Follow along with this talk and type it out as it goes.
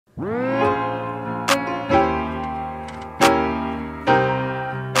Hey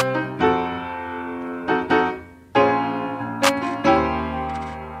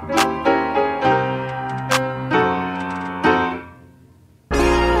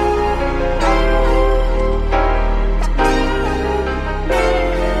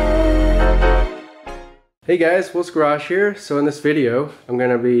guys, Will's Garage here. So in this video, I'm going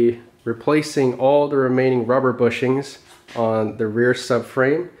to be replacing all the remaining rubber bushings on the rear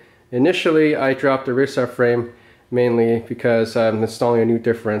subframe. Initially, I dropped the rear subframe mainly because I'm installing a new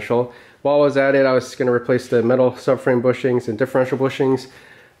differential. While I was at it, I was going to replace the metal subframe bushings and differential bushings.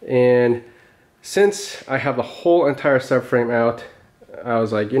 And since I have the whole entire subframe out, I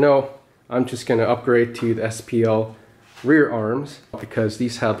was like, you know, I'm just going to upgrade to the SPL rear arms because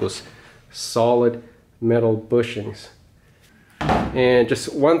these have those solid metal bushings. And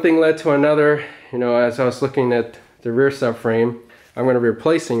just one thing led to another. You know, as I was looking at the rear subframe, I'm going to be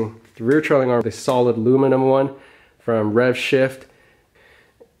replacing the rear trailing arm with a solid aluminum one from Rev Shift.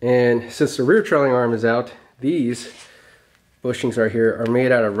 And since the rear trailing arm is out, these bushings right here are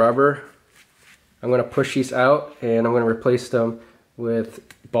made out of rubber. I'm going to push these out and I'm going to replace them with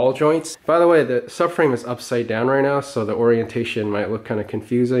ball joints. By the way, the subframe is upside down right now, so the orientation might look kind of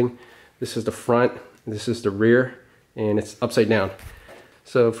confusing. This is the front, this is the rear, and it's upside down.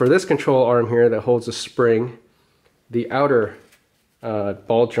 So for this control arm here that holds a spring, the outer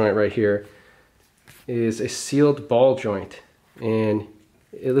ball joint right here is a sealed ball joint, and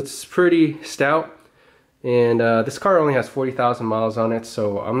it's pretty stout. And this car only has 40,000 miles on it,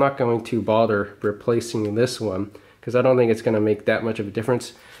 so I'm not going to bother replacing this one because I don't think it's going to make that much of a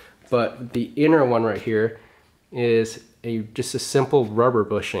difference. But the inner one right here is just a simple rubber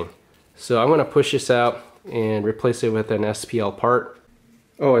bushing. So I'm going to push this out and replace it with an SPL part.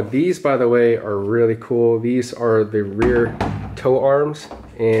 Oh, and these, by the way, are really cool. These are the rear toe arms,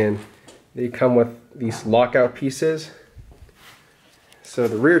 and they come with these lockout pieces. So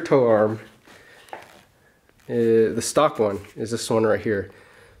the rear toe arm, the stock one, is this one right here,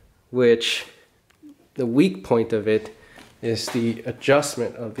 which the weak point of it is the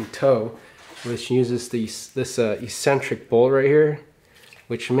adjustment of the toe, which uses this eccentric bolt right here,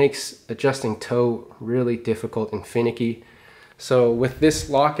 which makes adjusting toe really difficult and finicky. So with this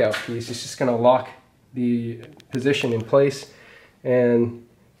lockout piece, it's just going to lock the position in place, and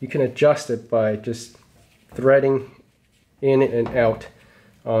you can adjust it by just threading in and out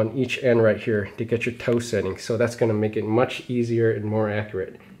on each end right here to get your toe setting. So that's going to make it much easier and more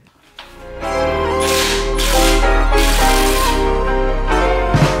accurate.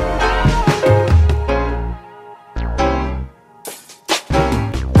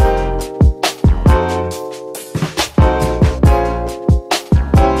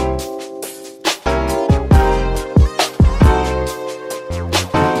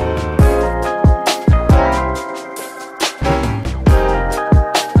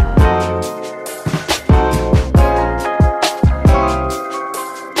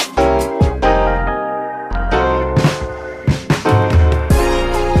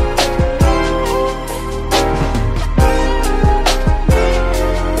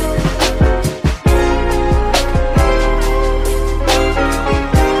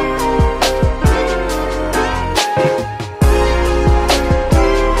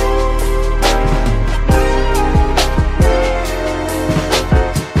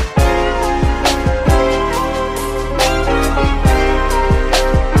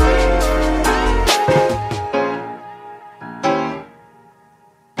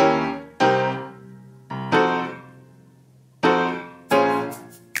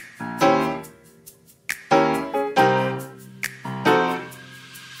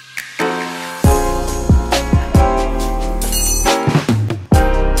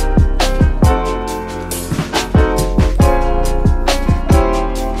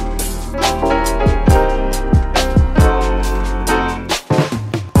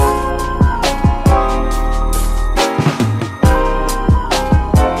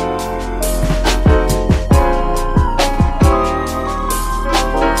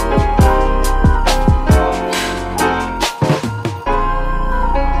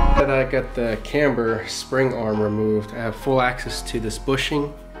 Got the camber spring arm removed, I have full access to this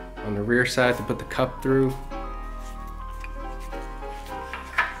bushing on the rear side to put the cup through.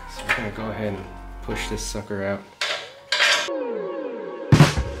 So I'm gonna go ahead and push this sucker out.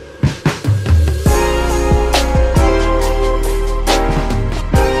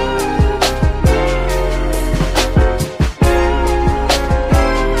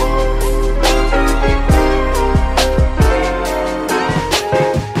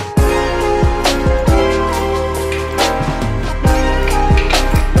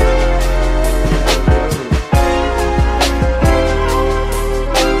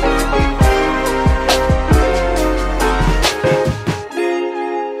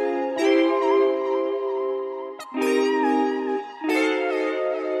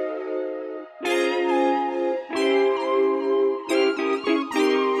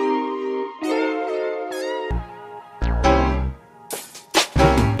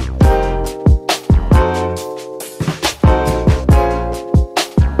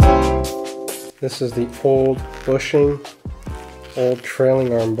 This is the old bushing, old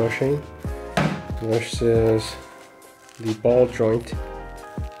trailing arm bushing. This is the ball joint.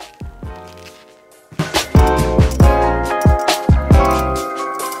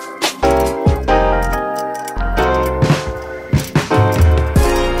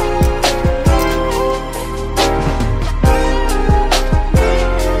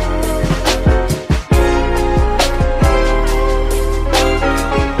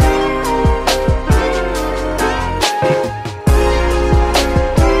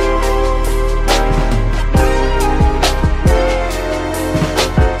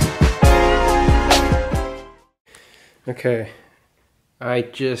 Okay, I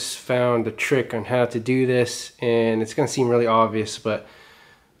just found the trick on how to do this, and it's gonna seem really obvious, but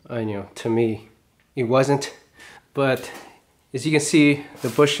I know to me it wasn't. But as you can see, the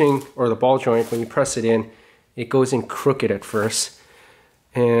bushing or the ball joint, when you press it in, it goes in crooked at first,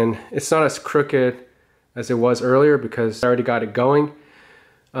 and it's not as crooked as it was earlier because I already got it going.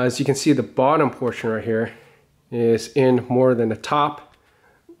 As you can see, the bottom portion right here is in more than the top.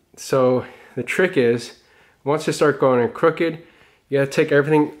 So the trick is, once you start going in crooked, you gotta take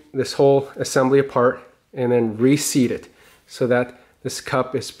everything, this whole assembly apart, and then reseat it so that this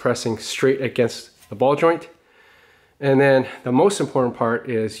cup is pressing straight against the ball joint. And then the most important part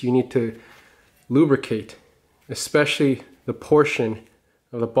is you need to lubricate, especially the portion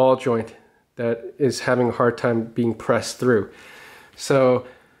of the ball joint that is having a hard time being pressed through. So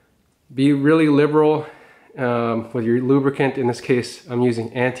be really liberal with your lubricant. In this case, I'm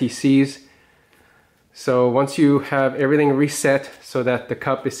using anti-seize. So once you have everything reset so that the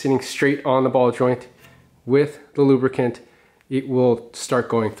cup is sitting straight on the ball joint with the lubricant, it will start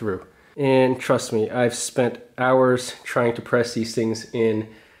going through. And trust me, I've spent hours trying to press these things in,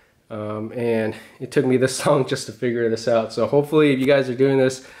 and it took me this long just to figure this out. So hopefully if you guys are doing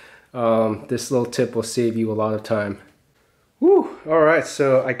this, this little tip will save you a lot of time. Woo! Alright,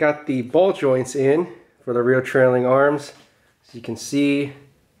 so I got the ball joints in for the rear trailing arms. As you can see,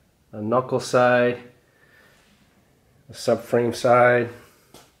 a knuckle side, the subframe side.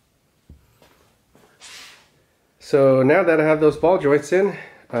 So now that I have those ball joints in,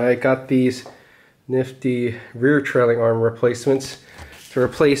 I got these nifty rear trailing arm replacements to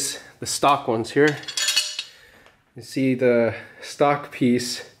replace the stock ones here. You see the stock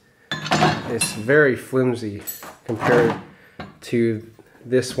piece is very flimsy compared to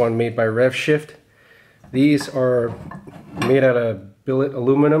this one made by RevShift. These are made out of billet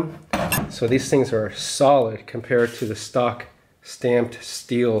aluminum. So these things are solid compared to the stock stamped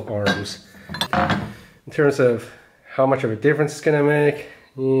steel arms. In terms of how much of a difference it's gonna make,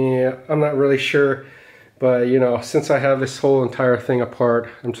 yeah, I'm not really sure. But you know, since I have this whole entire thing apart,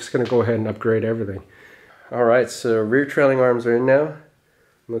 I'm just gonna go ahead and upgrade everything. Alright, so rear trailing arms are in now.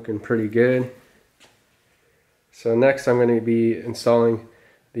 Looking pretty good. So next I'm gonna be installing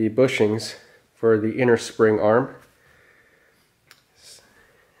the bushings for the inner spring arm.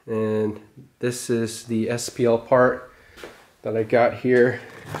 And this is the SPL part that I got here.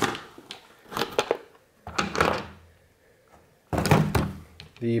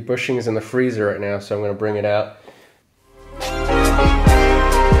 The bushing is in the freezer right now, so I'm going to bring it out.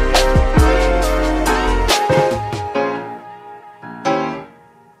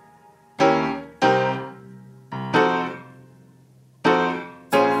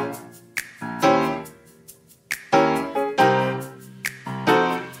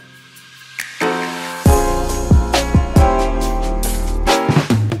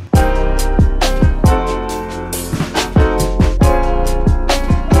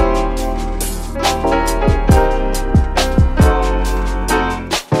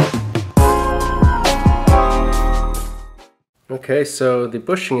 Okay, so the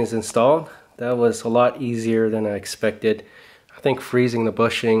bushing is installed. That was a lot easier than I expected. I think freezing the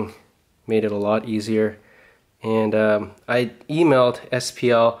bushing made it a lot easier. And I emailed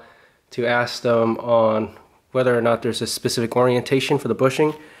SPL to ask them on whether or not there's a specific orientation for the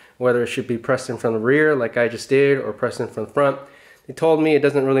bushing, whether it should be pressed in from the rear like I just did or pressed in from the front. They told me it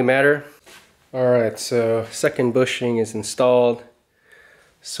doesn't really matter. Alright, so second bushing is installed.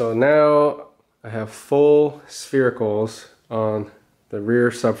 So now I have full sphericals on the rear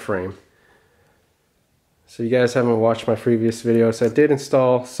subframe. So you guys haven't watched my previous videos. I did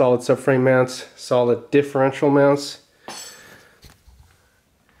install solid subframe mounts, solid differential mounts,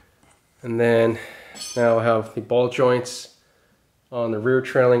 and then now I have the ball joints on the rear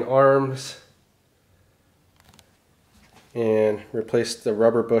trailing arms and replaced the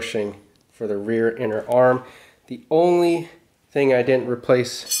rubber bushing for the rear inner arm. The only thing I didn't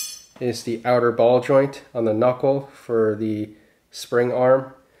replace is the outer ball joint on the knuckle for the spring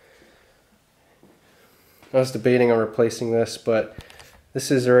arm. I was debating on replacing this, but this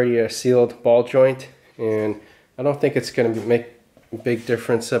is already a sealed ball joint, and I don't think it's going to make a big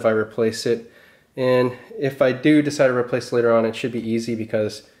difference if I replace it. And if I do decide to replace it later on, it should be easy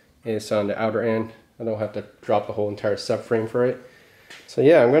because it's on the outer end. I don't have to drop the whole entire subframe for it. So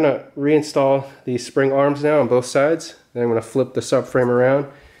yeah, I'm going to reinstall these spring arms now on both sides. Then I'm going to flip the subframe around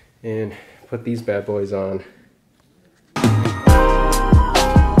and put these bad boys on.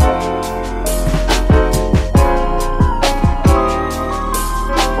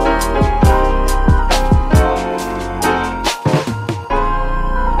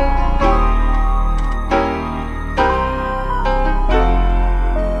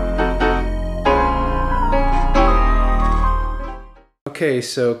 Okay,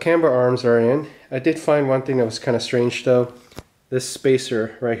 so camber arms are in. I did find one thing that was kind of strange though. This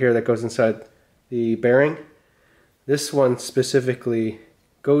spacer right here that goes inside the bearing, this one specifically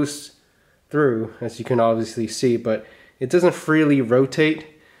goes through, as you can obviously see, but it doesn't freely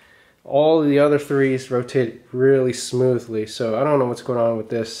rotate. All the other threes rotate really smoothly, so I don't know what's going on with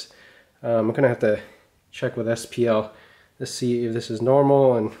this. I'm gonna have to check with SPL to see if this is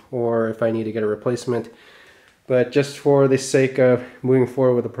normal or if I need to get a replacement. But just for the sake of moving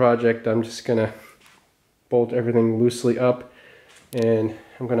forward with the project, I'm just gonna bolt everything loosely up, and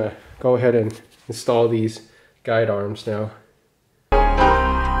I'm gonna go ahead and install these guide arms now.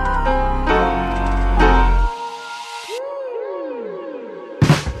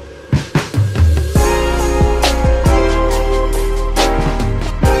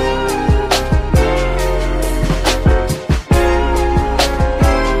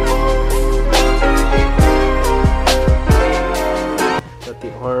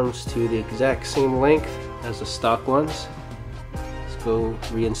 To the exact same length as the stock ones. Let's go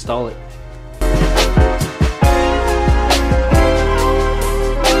reinstall it.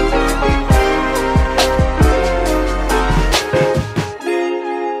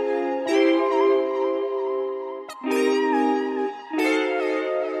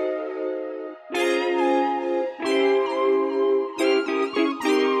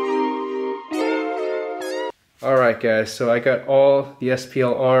 Alright guys, so I got all the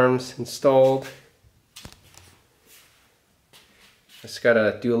SPL arms installed. Just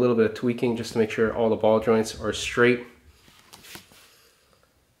gotta do a little bit of tweaking just to make sure all the ball joints are straight.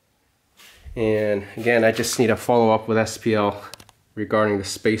 And again, I just need to follow up with SPL regarding the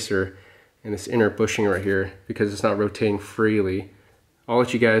spacer and this inner bushing right here because it's not rotating freely. I'll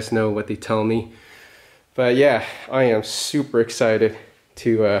let you guys know what they tell me. But yeah, I am super excited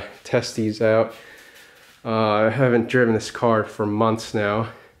to test these out. I haven't driven this car for months now,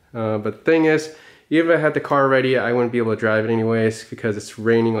 but the thing is, even if I had the car ready, I wouldn't be able to drive it anyways because it's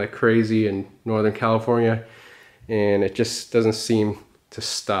raining like crazy in Northern California and it just doesn't seem to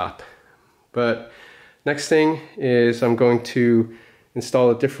stop. But next thing is I'm going to install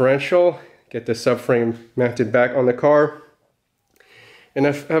a differential, get the subframe mounted back on the car, and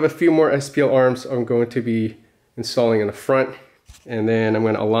I have a few more SPL arms I'm going to be installing in the front, and then I'm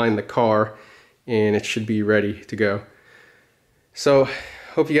going to align the car and it should be ready to go. So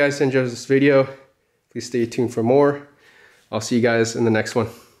hope you guys enjoyed this video. Please stay tuned for more. I'll see you guys in the next one.